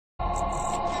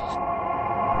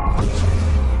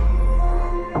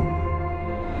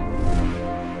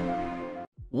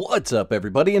What's up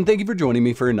everybody, and thank you for joining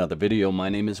me for another video. My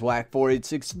name is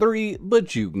Whack4863,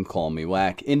 but you can call me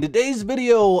Whack. In today's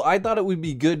video, I thought it would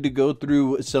be good to go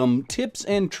through some tips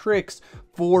and tricks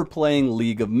for playing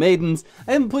League of Maidens.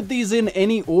 I haven't put these in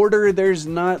any order. There's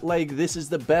not like this is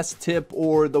the best tip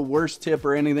or the worst tip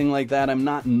or anything like that. I'm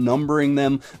not numbering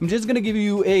them. I'm just going to give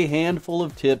you a handful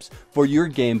of tips for your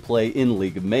gameplay in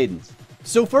League of Maidens.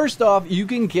 So first off, you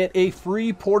can get a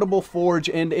free portable forge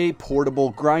and a portable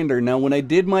grinder. Now, when I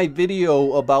did my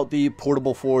video about the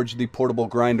portable forge, the portable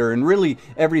grinder, and really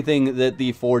everything that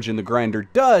the forge and the grinder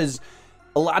does,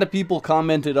 a lot of people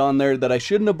commented on there that I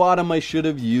shouldn't have bought them, I should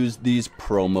have used these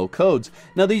promo codes.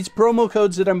 Now, these promo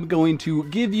codes that I'm going to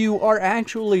give you are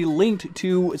actually linked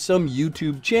to some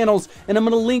YouTube channels, and I'm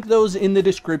going to link those in the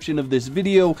description of this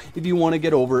video if you want to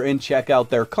get over and check out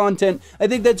their content. I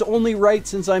think that's only right,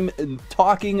 since I'm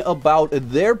talking about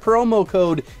their promo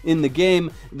code in the game,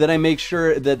 that I make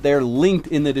sure that they're linked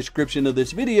in the description of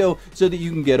this video so that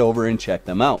you can get over and check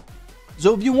them out.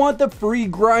 So if you want the free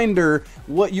grinder,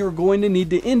 what you're going to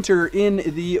need to enter in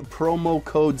the promo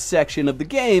code section of the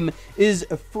game is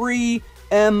free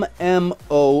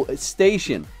MMO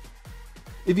station.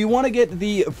 If you want to get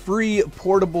the free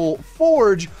portable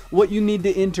forge, what you need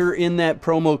to enter in that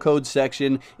promo code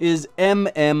section is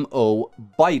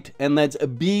MMOBYTE, and that's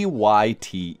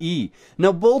BYTE.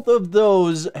 Now, both of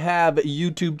those have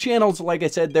YouTube channels. Like I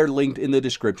said, they're linked in the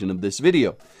description of this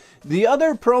video. The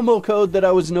other promo code that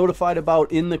I was notified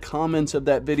about in the comments of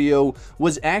that video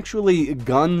was actually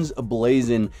Guns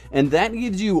Blazing, and that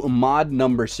gives you mod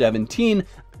number 17.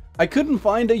 I couldn't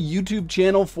find a YouTube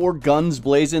channel for Guns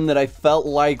Blazing that I felt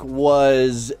like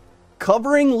was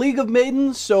covering League of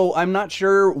Maidens, so I'm not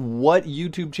sure what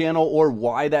YouTube channel or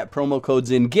why that promo code's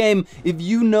in game. If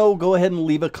you know, go ahead and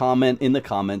leave a comment in the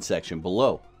comment section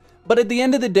below. But at the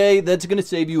end of the day, that's going to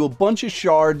save you a bunch of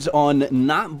shards on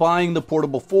not buying the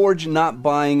portable forge, not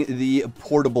buying the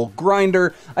portable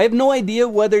grinder. I have no idea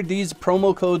whether these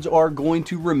promo codes are going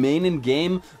to remain in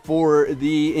game for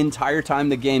the entire time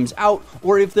the game's out,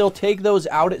 or if they'll take those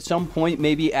out at some point,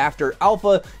 maybe after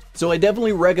alpha. So I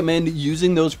definitely recommend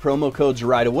using those promo codes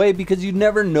right away, because you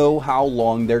never know how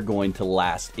long they're going to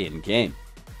last in game.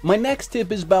 My next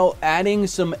tip is about adding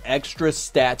some extra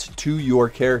stats to your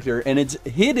character, and it's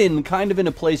hidden kind of in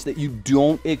a place that you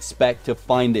don't expect to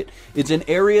find it. It's an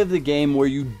area of the game where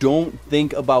you don't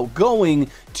think about going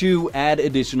to add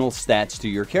additional stats to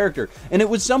your character. And it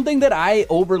was something that I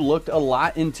overlooked a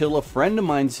lot until a friend of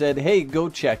mine said, hey, go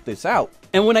check this out.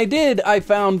 And when I did, I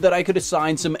found that I could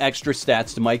assign some extra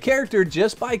stats to my character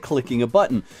just by clicking a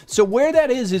button. So where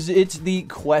that is it's the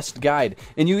quest guide.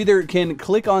 And you either can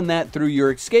click on that through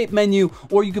your escape menu,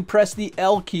 or you can press the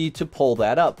L key to pull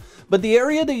that up. But the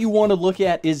area that you want to look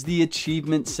at is the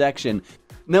achievement section.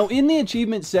 Now, in the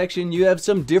achievement section, you have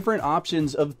some different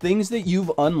options of things that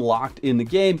you've unlocked in the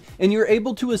game, and you're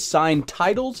able to assign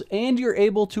titles and you're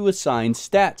able to assign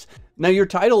stats. Now, your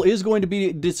title is going to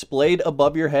be displayed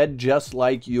above your head just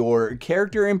like your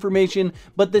character information,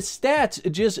 but the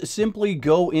stats just simply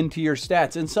go into your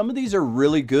stats, and some of these are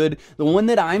really good. The one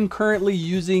that I'm currently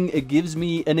using, it gives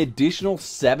me an additional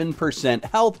 7%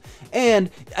 health, and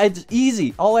it's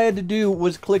easy. All I had to do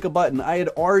was click a button. I had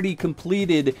already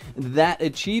completed that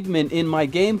achievement in my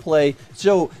gameplay,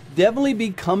 so definitely be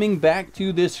coming back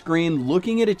to this screen,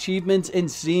 looking at achievements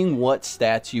and seeing what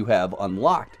stats you have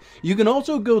unlocked. You can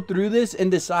also go through this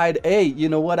and decide, hey, you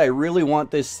know what, I really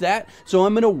want this stat, so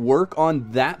I'm going to work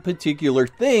on that particular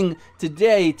thing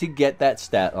today to get that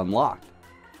stat unlocked.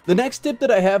 The next tip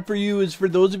that I have for you is for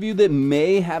those of you that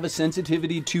may have a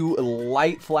sensitivity to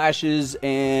light flashes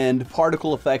and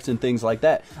particle effects and things like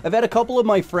that. I've had a couple of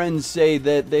my friends say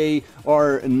that they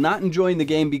are not enjoying the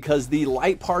game because the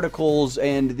light particles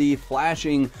and the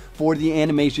flashing for the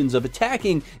animations of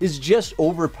attacking is just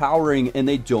overpowering and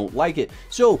they don't like it.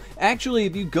 So actually,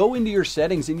 if you go into your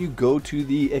settings and you go to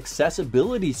the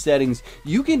accessibility settings,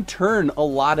 you can turn a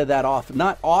lot of that off.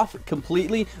 Not off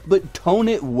completely, but tone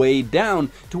it way down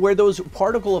to where those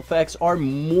particle effects are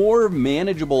more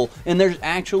manageable and there's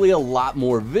actually a lot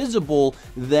more visible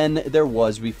than there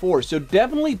was before. So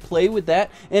definitely play with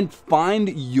that and find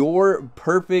your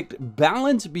perfect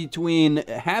balance between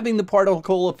having the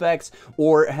particle effects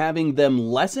or having them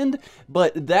lessened.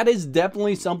 But that is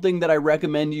definitely something that I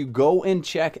recommend you go and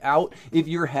check out if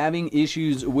you're having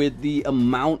issues with the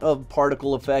amount of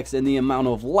particle effects and the amount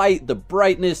of light, the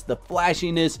brightness, the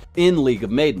flashiness in League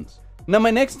of Maidens. Now,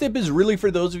 my next tip is really for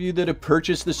those of you that have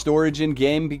purchased the storage in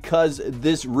game, because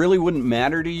this really wouldn't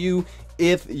matter to you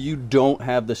if you don't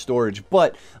have the storage.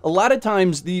 But a lot of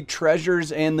times the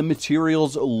treasures and the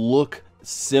materials look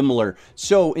similar.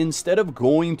 So instead of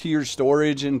going to your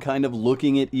storage and kind of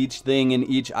looking at each thing and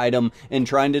each item and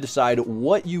trying to decide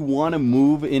what you want to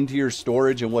move into your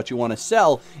storage and what you want to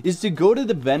sell, is to go to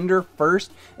the vendor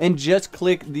first and just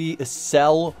click the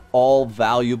sell all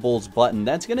valuables button.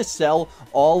 That's going to sell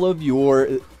all of your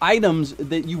items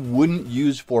that you wouldn't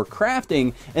use for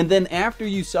crafting, and then after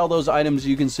you sell those items,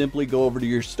 you can simply go over to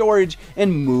your storage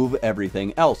and move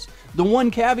everything else. The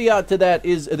one caveat to that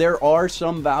is there are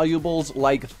some valuables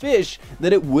like fish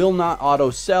that it will not auto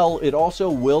sell. It also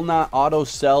will not auto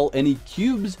sell any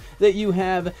cubes that you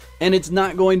have, and it's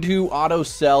not going to auto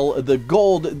sell the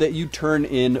gold that you turn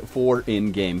in for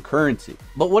in-game currency.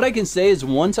 But what I can say is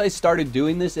once I started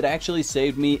doing this, it actually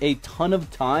saved me a ton of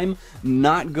time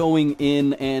not going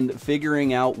in and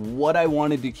figuring out what I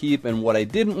wanted to keep and what I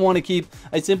didn't want to keep.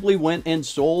 I simply went and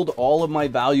sold all of my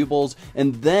valuables,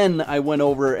 and then I went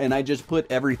over and I just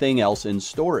put everything else in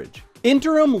storage.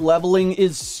 Interim leveling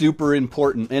is super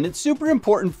important, and it's super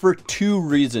important for two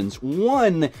reasons.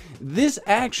 One, this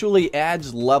actually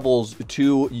adds levels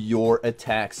to your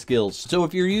attack skills. So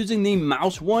if you're using the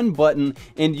mouse 1 button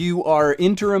and you are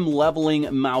interim leveling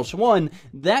mouse 1,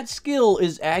 that skill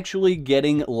is actually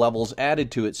getting levels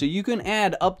added to it. So you can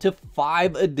add up to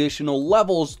 5 additional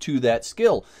levels to that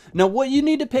skill. Now, what you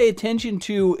need to pay attention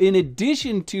to, in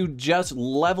addition to just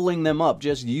leveling them up,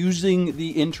 just using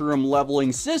the interim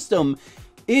leveling system,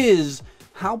 is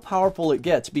how powerful it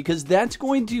gets, because that's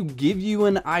going to give you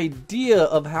an idea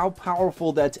of how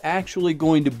powerful that's actually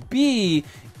going to be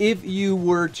if you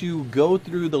were to go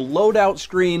through the loadout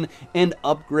screen and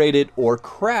upgrade it or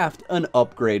craft an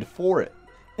upgrade for it.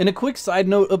 And a quick side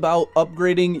note about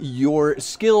upgrading your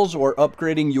skills or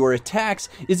upgrading your attacks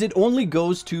is it only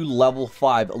goes to level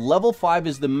 5. Level 5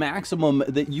 is the maximum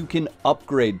that you can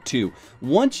upgrade to.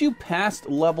 Once you pass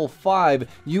level 5,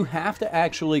 you have to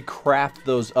actually craft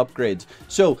those upgrades.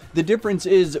 So the difference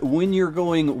is when you're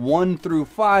going 1 through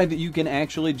 5, you can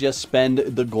actually just spend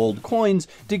the gold coins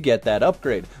to get that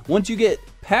upgrade. Once you get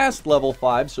past level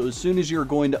 5, so as soon as you're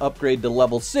going to upgrade to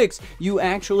level 6, you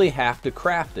actually have to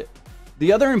craft it.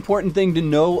 The other important thing to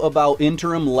know about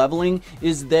interim leveling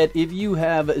is that if you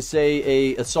have, say,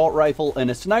 a assault rifle and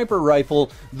a sniper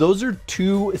rifle, those are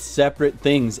two separate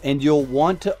things, and you'll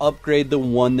want to upgrade the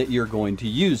one that you're going to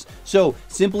use. So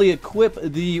simply equip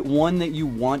the one that you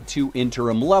want to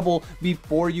interim level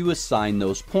before you assign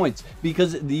those points,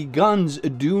 because the guns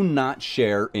do not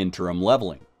share interim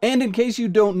leveling. And in case you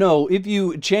don't know, if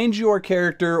you change your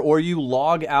character or you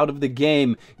log out of the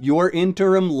game, your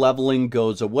interim leveling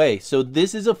goes away. So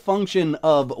this is a function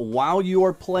of while you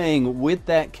are playing with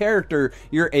that character,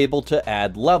 you're able to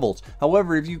add levels.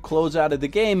 However, if you close out of the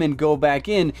game and go back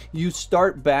in, you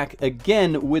start back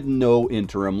again with no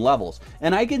interim levels.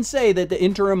 And I can say that the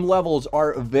interim levels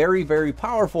are very, very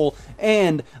powerful,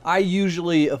 and I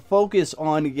usually focus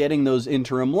on getting those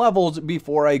interim levels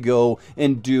before I go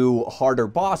and do harder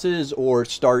bosses or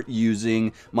start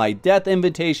using my death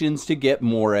invitations to get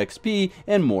more XP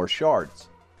and more shards.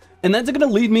 And that's going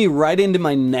to lead me right into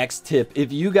my next tip.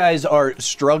 If you guys are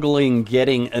struggling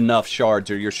getting enough shards,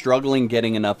 or you're struggling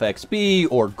getting enough XP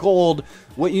or gold,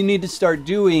 what you need to start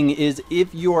doing is,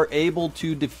 if you are able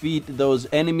to defeat those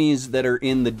enemies that are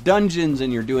in the dungeons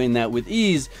and you're doing that with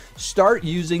ease, start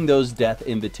using those death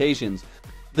invitations.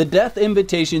 The death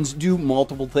invitations do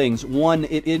multiple things. One,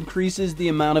 it increases the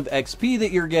amount of XP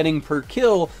that you're getting per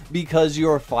kill because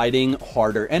you're fighting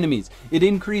harder enemies. It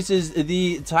increases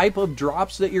the type of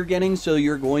drops that you're getting, so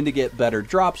you're going to get better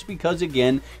drops because,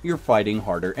 again, you're fighting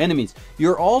harder enemies.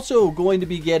 You're also going to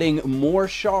be getting more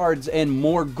shards and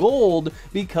more gold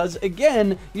because,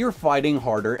 again, you're fighting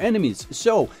harder enemies.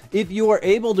 So if you are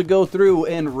able to go through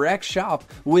and wreck shop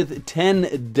with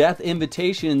 10 death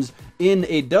invitations in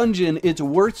a dungeon, it's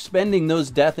worth spending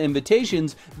those death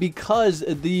invitations because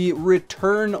the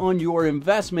return on your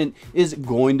investment is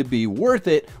going to be worth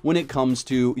it when it comes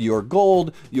to your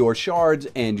gold, your shards,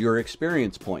 and your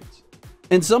experience points.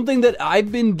 And something that I've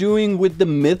been doing with the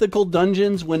mythical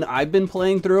dungeons when I've been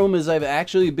playing through them is I've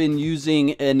actually been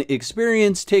using an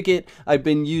experience ticket. I've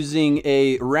been using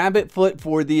a rabbit foot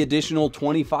for the additional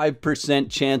 25%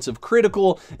 chance of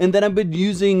critical. And then I've been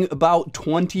using about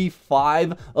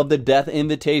 25 of the death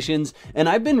invitations. And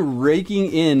I've been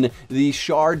raking in the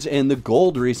shards and the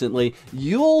gold recently.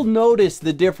 You'll notice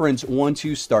the difference once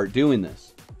you start doing this.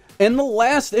 And the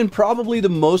last and probably the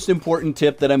most important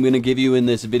tip that I'm going to give you in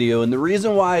this video, and the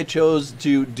reason why I chose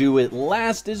to do it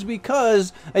last, is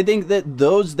because I think that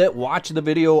those that watch the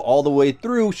video all the way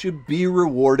through should be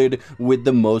rewarded with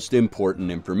the most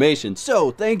important information. So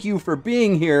thank you for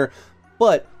being here.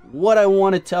 But what I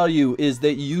want to tell you is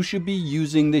that you should be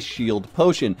using the shield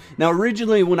potion. Now,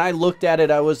 originally when I looked at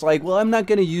it, I was like, well, I'm not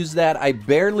going to use that. I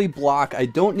barely block. I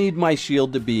don't need my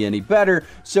shield to be any better,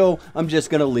 so I'm just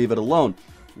going to leave it alone.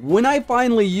 When I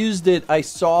finally used it, I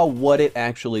saw what it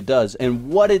actually does, and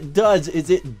what it does is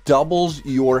it doubles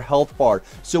your health bar.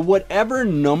 So whatever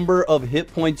number of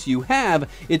hit points you have,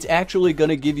 it's actually going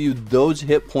to give you those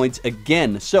hit points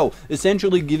again. So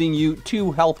essentially giving you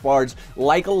 2 health bars,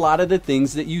 like a lot of the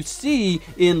things that you see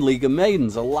in League of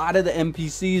Maidens. A lot of the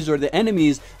NPCs or the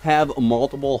enemies have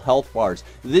multiple health bars.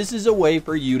 This is a way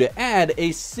for you to add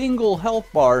a single health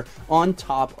bar on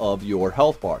top of your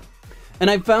health bar. And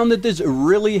I found that this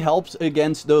really helps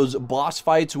against those boss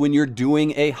fights when you're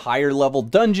doing a higher level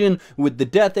dungeon with the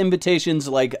death invitations.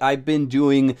 Like, I've been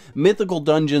doing mythical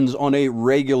dungeons on a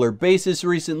regular basis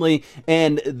recently,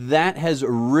 and that has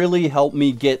really helped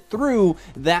me get through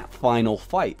that final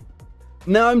fight.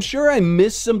 Now, I'm sure I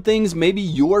missed some things. Maybe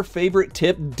your favorite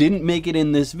tip didn't make it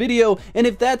in this video, and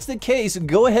if that's the case,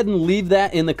 go ahead and leave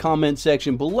that in the comment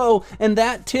section below, and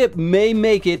that tip may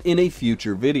make it in a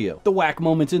future video. The whack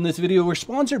moments in this video were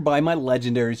sponsored by my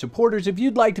legendary supporters. If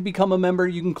you'd like to become a member,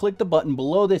 you can click the button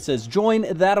below that says join.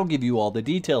 That'll give you all the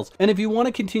details. And if you want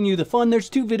to continue the fun,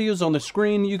 there's 2 videos on the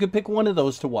screen. You can pick one of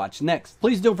those to watch next.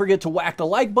 Please don't forget to whack the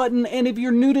like button, and if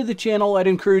you're new to the channel, I'd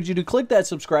encourage you to click that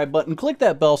subscribe button, click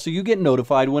that bell so you get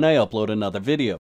notified when I upload another video.